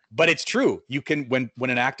 But it's true. You can, when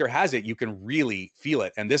an actor has it, you can really feel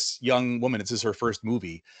it. And this young woman, this is her first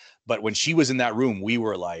movie, but when she was in that room, we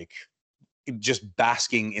were like just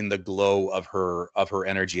basking in the glow of her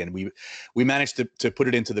energy. And we managed to put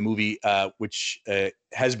it into the movie, which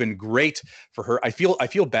has been great for her. I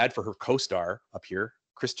feel bad for her co-star up here,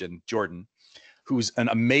 Christian Jordan, who's an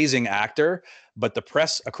amazing actor, but the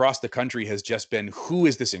press across the country has just been, who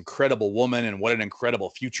is this incredible woman and what an incredible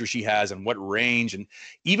future she has and what range. And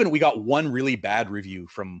even we got one really bad review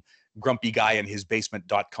from grumpy guy in his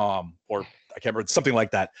basement.com, or I can't remember, something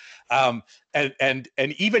like that. And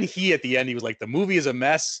even he at the end, he was like, the movie is a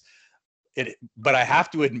mess. But I have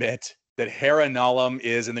to admit that Hera Nallam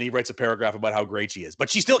is, and then he writes a paragraph about how great she is, but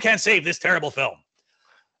she still can't save this terrible film.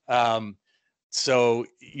 So,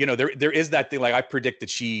 you know, there is that thing. Like, I predict that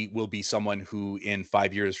she will be someone who in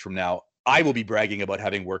 5 years from now, I will be bragging about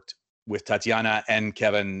having worked with Tatiana and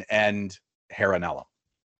Kevin and Hera Nallam.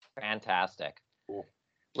 Fantastic. Cool.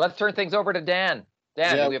 Let's turn things over to Dan.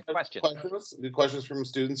 Dan, do we have questions? Good questions from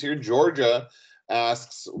students here. Georgia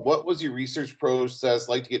asks, what was your research process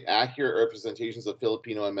like to get accurate representations of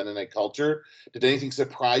Filipino and Mennonite culture? Did anything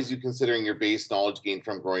surprise you considering your base knowledge gained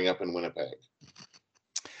from growing up in Winnipeg?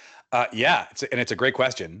 Yeah, it's a great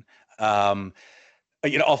question. You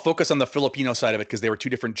know, I'll focus on the Filipino side of it because they were two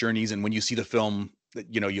different journeys, and when you see the film,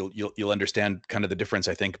 you know, you'll understand kind of the difference,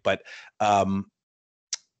 I think. But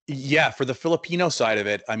yeah, for the Filipino side of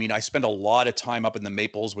it, I mean, I spent a lot of time up in the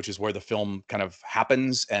Maples, which is where the film kind of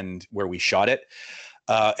happens and where we shot it,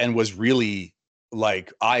 and was really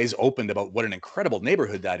like eyes opened about what an incredible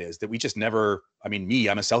neighborhood that is, that we just never, I mean,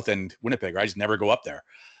 I'm a South End Winnipegger, I just never go up there.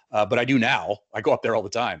 But I do now. I go up there all the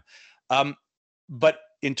time. But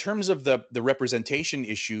in terms of the representation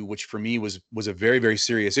issue, which for me was a very, very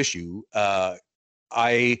serious issue,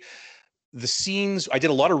 the scenes, I did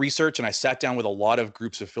a lot of research and I sat down with a lot of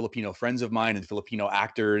groups of Filipino friends of mine and Filipino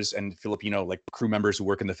actors and Filipino like crew members who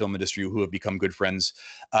work in the film industry who have become good friends.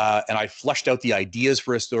 And I fleshed out the ideas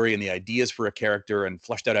for a story and the ideas for a character and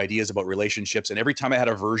fleshed out ideas about relationships. And every time I had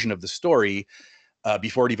a version of the story,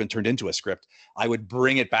 before it even turned into a script, I would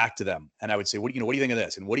bring it back to them and I would say, what do you think of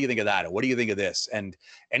this? And what do you think of that? And what do you think of this? And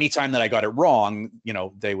anytime that I got it wrong, you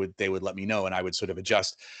know, they would let me know and I would sort of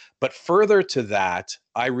adjust. But further to that,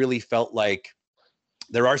 I really felt like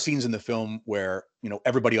there are scenes in the film where, you know,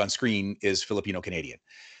 everybody on screen is Filipino Canadian.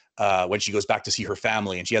 When she goes back to see her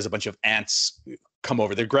family and she has a bunch of aunts come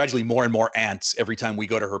over, they're gradually more and more aunts every time we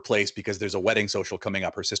go to her place because there's a wedding social coming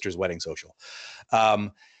up, her sister's wedding social.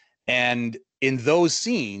 And in those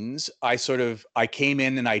scenes, I came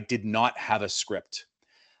in and I did not have a script.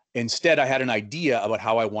 Instead, I had an idea about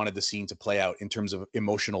how I wanted the scene to play out in terms of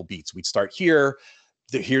emotional beats. We'd start here,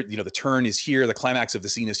 you know, the turn is here, the climax of the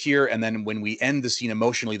scene is here. And then when we end the scene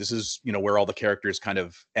emotionally, this is, you know, where all the characters kind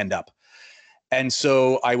of end up. And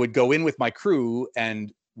so I would go in with my crew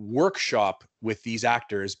and workshop with these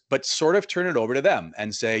actors, but sort of turn it over to them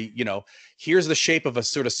and say, you know, here's the shape of a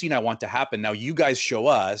sort of scene I want to happen. Now you guys show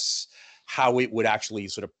us how it would actually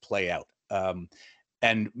sort of play out.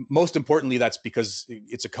 And most importantly, that's because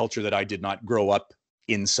it's a culture that I did not grow up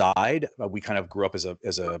inside. We kind of grew up as a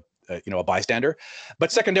you know, a bystander.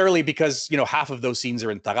 But secondarily, because, you know, half of those scenes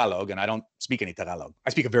are in Tagalog and I don't speak any Tagalog.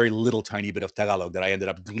 I speak a very little tiny bit of Tagalog that I ended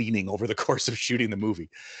up gleaning over the course of shooting the movie.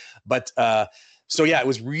 But so yeah, it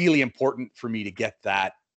was really important for me to get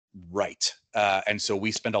that right. And so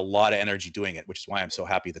we spent a lot of energy doing it, which is why I'm so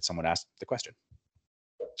happy that someone asked the question.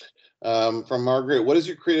 From Margaret, what is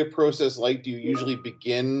your creative process like? Do you usually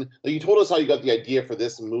begin, like you told us how you got the idea for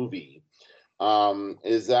this movie.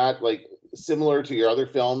 Is that like similar to your other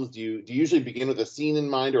films? Do you usually begin with a scene in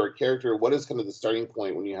mind or a character? What is kind of the starting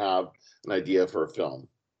point when you have an idea for a film?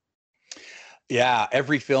 Yeah,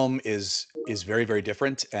 every film is very, very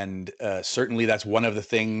different. And certainly that's one of the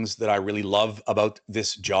things that I really love about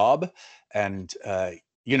this job. And,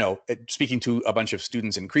 you know, speaking to a bunch of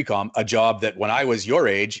students in CRECOM, a job that when I was your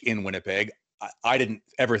age in Winnipeg, I didn't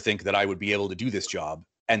ever think that I would be able to do this job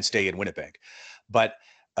and stay in Winnipeg. But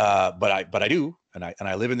I do, and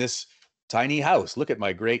I live in this tiny house. Look at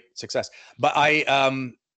my great success. But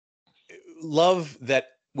I love that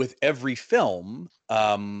with every film,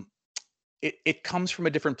 it comes from a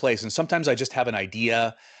different place. And sometimes I just have an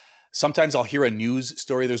idea. Sometimes I'll hear a news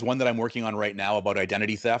story. There's one that I'm working on right now about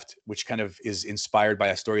identity theft, which kind of is inspired by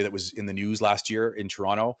a story that was in the news last year in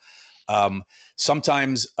Toronto.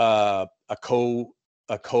 Sometimes a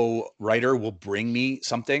co-writer will bring me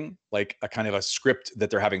something like a kind of a script that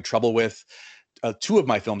they're having trouble with. Two of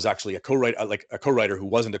my films, actually, a co-writer who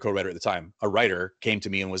wasn't a co-writer at the time, a writer came to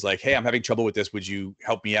me and was like, hey, I'm having trouble with this. Would you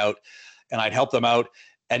help me out? And I'd help them out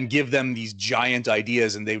and give them these giant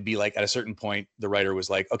ideas. And they'd be like, at a certain point, the writer was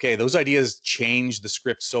like, okay, those ideas change the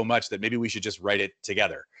script so much that maybe we should just write it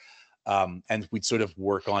together. And we'd sort of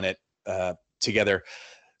work on it together.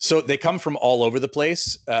 So they come from all over the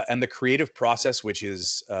place. And the creative process, which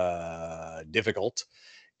is difficult,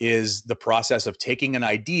 is the process of taking an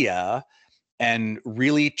idea and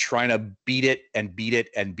really trying to beat it and beat it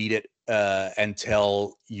and beat it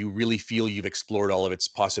until you really feel you've explored all of its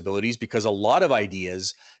possibilities, because a lot of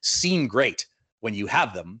ideas seem great when you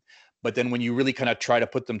have them, but then when you really kind of try to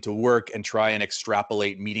put them to work and try and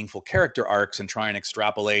extrapolate meaningful character arcs and try and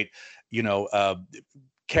extrapolate,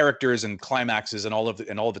 characters and climaxes and all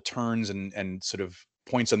the turns and sort of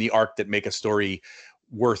points on the arc that make a story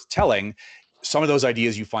worth telling, some of those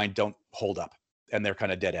ideas you find don't hold up and they're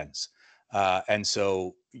kind of dead ends. And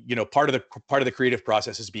so, part of the creative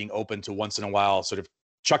process is being open to once in a while sort of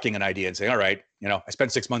chucking an idea and saying, all right, I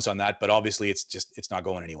spent 6 months on that, but obviously it's not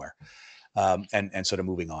going anywhere. And sort of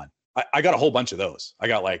moving on. I got a whole bunch of those. I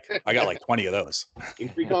got like 20 of those. In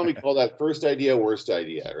free comedy, we call that first idea, worst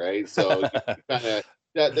idea, right? So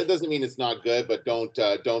that doesn't mean it's not good, but don't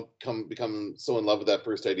become so in love with that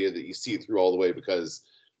first idea that you see it through all the way, because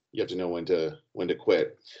you have to know when to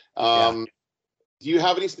quit. Do you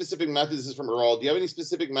have any specific methods? This is from Earl. Do you have any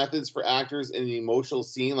specific methods for actors in an emotional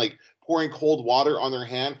scene, like pouring cold water on their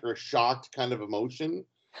hand for a shocked kind of emotion?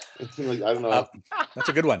 It seems like, I don't know. That's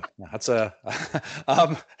a good one. That's a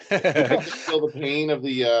feel the pain of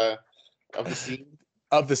the scene.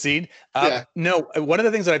 Of the scene. No, one of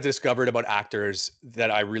the things that I've discovered about actors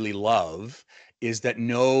that I really love is that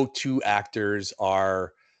no two actors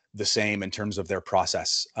are the same in terms of their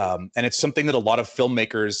process. And it's something that a lot of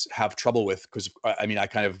filmmakers have trouble with, because I mean, I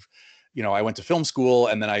kind of, I went to film school,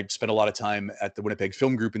 and then I spent a lot of time at the Winnipeg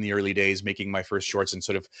Film Group in the early days, making my first shorts and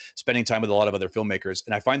sort of spending time with a lot of other filmmakers.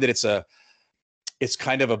 And I find that it's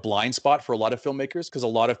kind of a blind spot for a lot of filmmakers, because a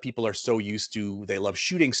lot of people are so used to, they love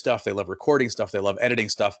shooting stuff, they love recording stuff, they love editing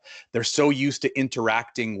stuff. They're so used to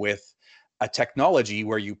interacting with a technology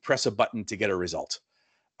where you press a button to get a result.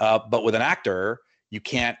 But with an actor, you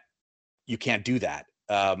can't do that.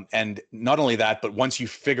 And not only that, but once you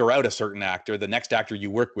figure out a certain actor, the next actor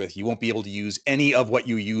you work with, you won't be able to use any of what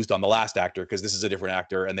you used on the last actor, because this is a different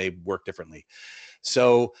actor and they work differently.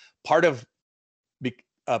 So part of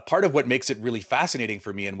what makes it really fascinating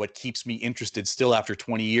for me, and what keeps me interested still after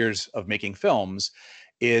 20 years of making films,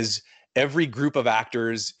 is every group of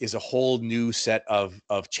actors is a whole new set of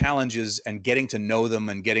challenges, and getting to know them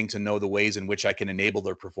and getting to know the ways in which I can enable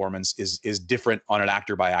their performance is different on an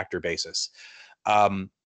actor by actor basis. And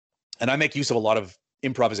I make use of a lot of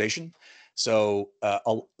improvisation. So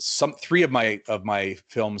three of my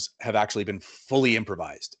films have actually been fully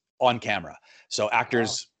improvised on camera. So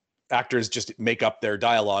actors just make up their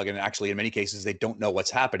dialogue, and actually in many cases they don't know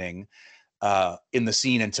what's happening in the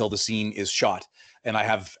scene until the scene is shot. And I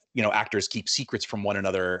have, actors keep secrets from one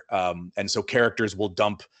another. And so characters will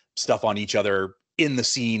dump stuff on each other in the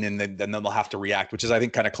scene, and then they'll have to react, which is, I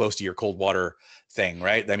think, kind of close to your cold water thing,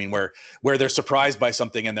 right? I mean, where they're surprised by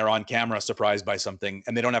something and they're on camera surprised by something,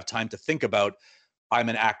 and they don't have time to think about, I'm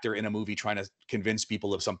an actor in a movie trying to convince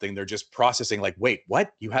people of something. They're just processing like, wait,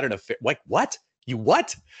 what? You had an affair? What? You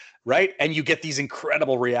what? Right? And you get these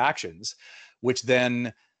incredible reactions, which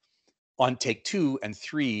then on take 2 and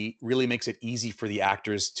 3 really makes it easy for the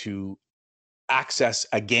actors to access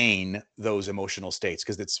again those emotional states,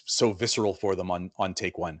 because it's so visceral for them on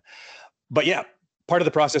take 1. But yeah, part of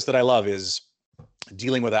the process that I love is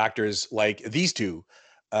dealing with actors like these two.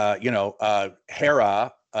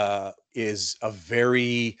 Hera is a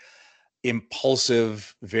very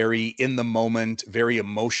impulsive, very in the moment, very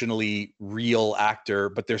emotionally real actor,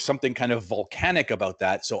 but there's something kind of volcanic about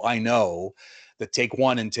that. So I know that take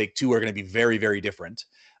 1 and take 2 are going to be very, very different.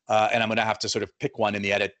 And I'm going to have to sort of pick one in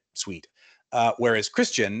the edit suite. Whereas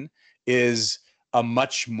Christian is a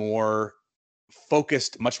much more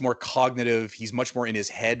focused, much more cognitive. He's much more in his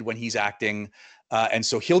head when he's acting. And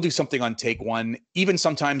so he'll do something on take 1, even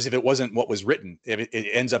sometimes if it wasn't what was written, if it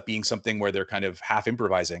ends up being something where they're kind of half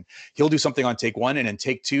improvising, he'll do something on take 1, and in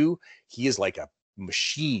take 2, he is like a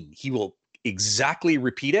machine. He will exactly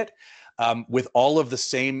repeat it with all of the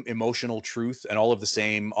same emotional truth and all of the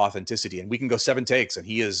same authenticity. And we can go 7 takes and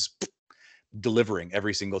he is delivering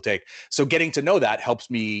every single take. So getting to know that helps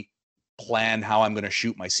me plan how I'm going to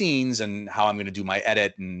shoot my scenes and how I'm going to do my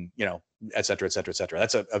edit, and et cetera, et cetera, et cetera.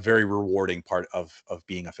 That's a very rewarding part of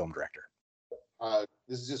being a film director.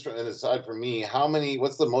 This is just an aside for me.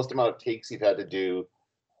 What's the most amount of takes you've had to do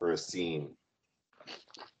for a scene?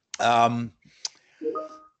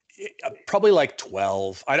 Probably like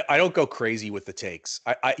 12. I don't go crazy with the takes.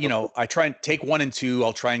 I try and take 1 and 2.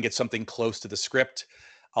 I'll try and get something close to the script.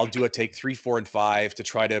 I'll do a take 3, 4, and 5 to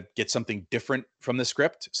try to get something different from the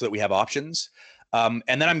script so that we have options. And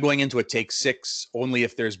then I'm going into a take 6 only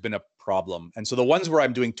if there's been a problem. And so the ones where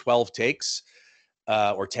I'm doing 12 takes,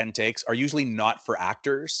 or 10 takes are usually not for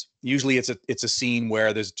actors. Usually it's a scene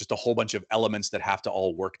where there's just a whole bunch of elements that have to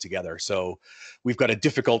all work together. So we've got a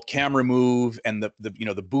difficult camera move, and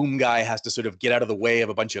the boom guy has to sort of get out of the way of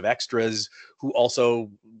a bunch of extras who also,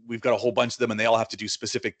 we've got a whole bunch of them, and they all have to do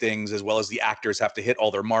specific things, as well as the actors have to hit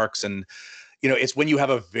all their marks. And it's when you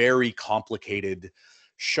have a very complicated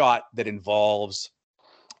shot that involves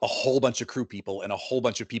a whole bunch of crew people and a whole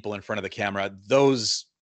bunch of people in front of the camera, those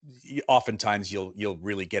oftentimes you'll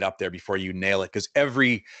really get up there before you nail it, because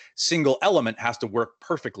every single element has to work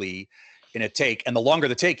perfectly in a take, and the longer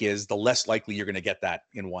the take is, the less likely you're going to get that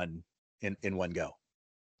in one go.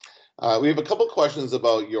 We have a couple questions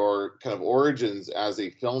about your kind of origins as a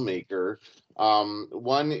filmmaker.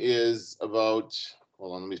 One is about,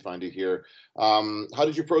 hold on, let me find it here. How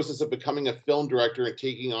did your process of becoming a film director and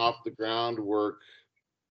taking off the groundwork,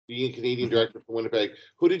 being a Canadian director from Winnipeg,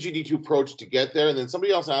 who did you need to approach to get there? And then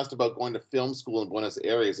somebody else asked about going to film school in Buenos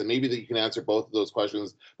Aires, and maybe that you can answer both of those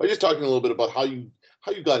questions by just talking a little bit about how you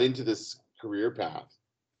got into this career path.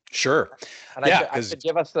 Sure. And I should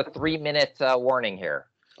give us the 3-minute warning here.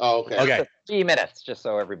 Oh, okay. Okay. 3 minutes, just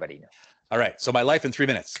so everybody knows. All right. So my life in 3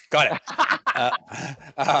 minutes. Got it.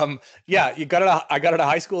 Yeah, I got out of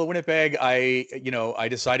high school in Winnipeg. I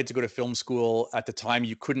decided to go to film school. At the time,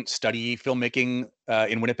 you couldn't study filmmaking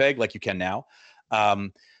in Winnipeg like you can now.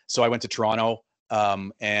 So I went to Toronto,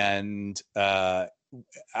 and I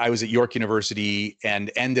was at York University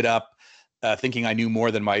and ended up thinking I knew more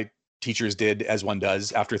than my teachers did, as one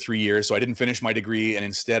does after 3 years. So I didn't finish my degree, and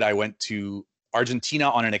instead I went to Argentina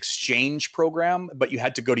on an exchange program, but you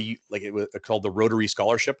had to go to, like, it was called the Rotary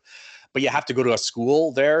Scholarship, but you have to go to a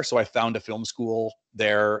school there. So I found a film school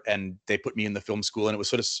there, and they put me in the film school, and it was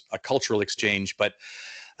sort of a cultural exchange. But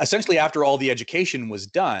essentially, after all the education was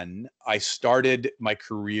done, I started my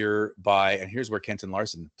career by, and here's where Kenton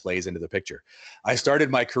Larson plays into the picture. I started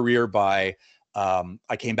my career by,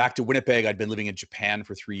 I came back to Winnipeg. I'd been living in Japan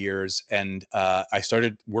for 3 years, and I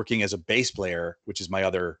started working as a bass player, which is my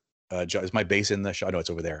other is my bass in the show? No, it's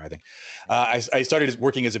over there, I think. I started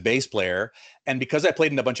working as a bass player, and because I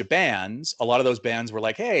played in a bunch of bands, a lot of those bands were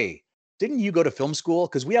like, hey, didn't you go to film school?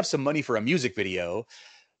 Because we have some money for a music video.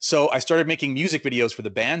 So I started making music videos for the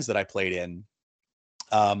bands that I played in.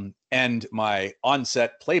 And my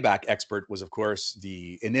on-set playback expert was, of course,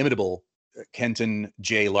 the inimitable Kenton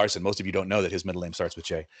J. Larson. Most of you don't know that his middle name starts with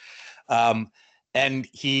J. And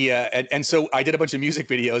he and so I did a bunch of music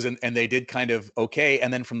videos, and they did kind of okay.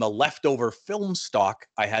 And then from the leftover film stock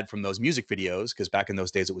I had from those music videos, because back in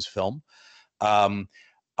those days it was film,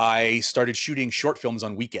 I started shooting short films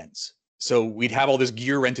on weekends. So we'd have all this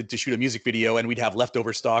gear rented to shoot a music video, and we'd have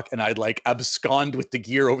leftover stock, and I'd like abscond with the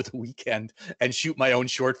gear over the weekend and shoot my own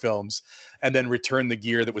short films, and then return the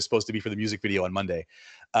gear that was supposed to be for the music video on Monday.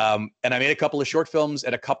 And I made a couple of short films,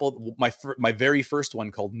 and my very first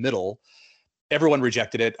one called Middle. Everyone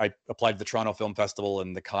rejected it. I applied to the Toronto Film Festival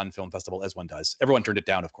and the Cannes Film Festival, as one does. Everyone turned it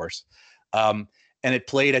down, of course. And it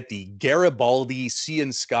played at the Garibaldi Sea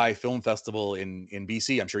and Sky Film Festival in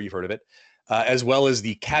BC. I'm sure you've heard of it, as well as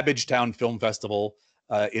the Cabbagetown Film Festival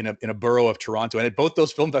in a borough of Toronto. And at both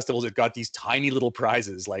those film festivals, it got these tiny little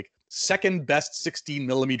prizes, like second best 16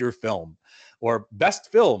 millimeter film or best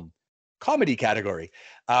film comedy category.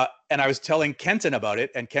 And I was telling Kenton about it,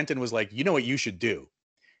 and Kenton was like, you know what you should do?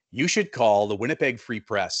 You should call the Winnipeg Free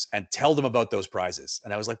Press and tell them about those prizes.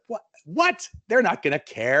 And I was like, what? They're not going to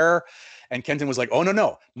care. And Kenton was like, oh,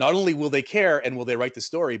 no. Not only will they care and will they write the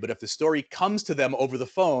story, but if the story comes to them over the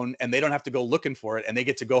phone and they don't have to go looking for it and they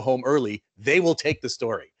get to go home early, they will take the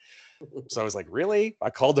story. So I was like, really? I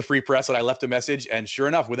called the Free Press and I left a message. And sure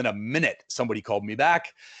enough, within a minute, somebody called me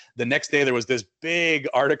back. The next day, there was this big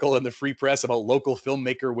article in the Free Press about local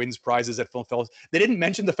filmmaker wins prizes at film festivals. They didn't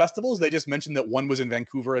mention the festivals. They just mentioned that one was in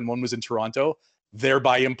Vancouver and one was in Toronto,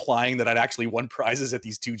 thereby implying that I'd actually won prizes at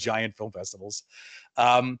these two giant film festivals.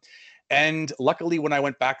 And luckily, when I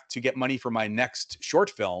went back to get money for my next short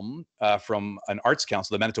film from an arts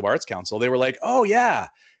council, the Manitoba Arts Council, they were like, oh, yeah,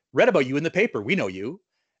 read about you in the paper. We know you.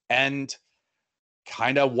 And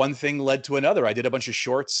kind of one thing led to another. I did a bunch of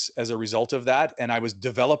shorts as a result of that. And I was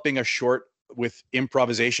developing a short with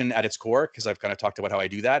improvisation at its core, because I've kind of talked about how I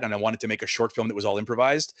do that. And I wanted to make a short film that was all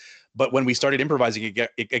improvised. But when we started improvising,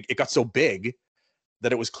 it got so big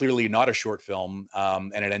that it was clearly not a short film.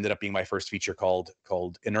 And it ended up being my first feature called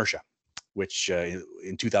Inertia, which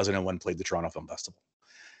in 2001 played the Toronto Film Festival.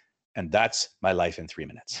 And that's my life in 3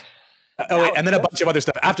 minutes. Oh, wait, and then a bunch of other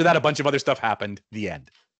stuff. After that, a bunch of other stuff happened. The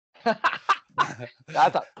end.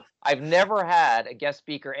 I've never had a guest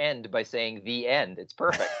speaker end by saying the end. It's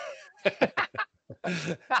perfect.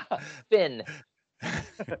 Finn.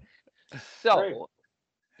 So, Great.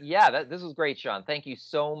 yeah, this was great, Sean. Thank you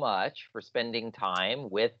so much for spending time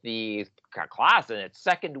with the class in its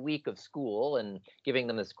second week of school and giving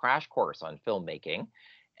them this crash course on filmmaking.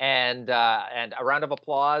 And a round of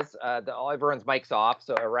applause. Everyone's mic's off,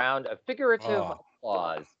 so a round of figurative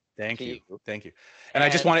applause. Thank you. Thank you. And I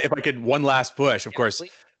just want to, if I could, one last push, of course,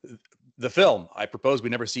 please. The film, I propose we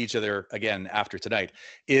never see each other again after tonight,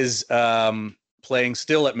 is playing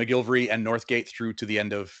still at McGillivray and Northgate through to the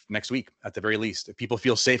end of next week, at the very least. If people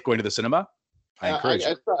feel safe going to the cinema, I encourage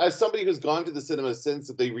it. As somebody who's gone to the cinema since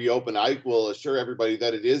they reopened, I will assure everybody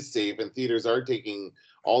that it is safe and theaters are taking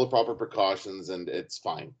all the proper precautions and it's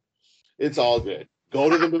fine. It's all good. Go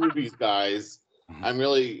to the movies, guys. I'm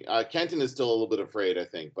really, Kenton is still a little bit afraid, I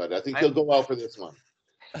think, but I think he'll go out for this one.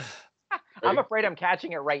 I'm afraid I'm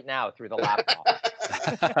catching it right now through the laptop.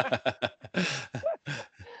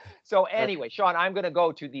 So anyway, Sean, I'm going to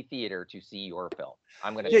go to the theater to see your film.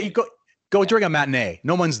 I'm going to. Yeah, you go during a matinee.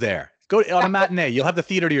 No one's there. Go on a matinee. You'll have the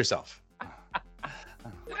theater to yourself.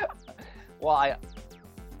 Well,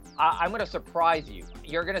 I'm going to surprise you.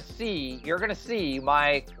 You're going to see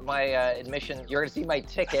my admission. You're going to see my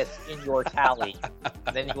tickets in your tally.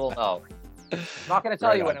 Then you will know. I'm not going to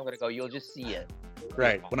tell you when I'm going to go. You'll just see it.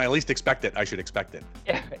 Right. When I least expect it, I should expect it.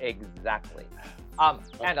 Yeah, exactly.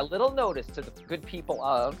 And a little notice to the good people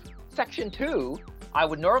of Section 2, I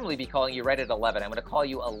would normally be calling you right at 11. I'm going to call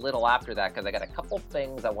you a little after that because I got a couple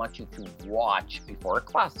things I want you to watch before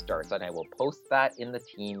class starts, and I will post that in the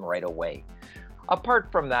team right away. Apart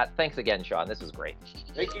from that, thanks again, Sean. This is great.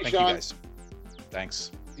 Thank you, Thank Sean. you, guys.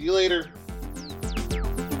 Thanks. See you later.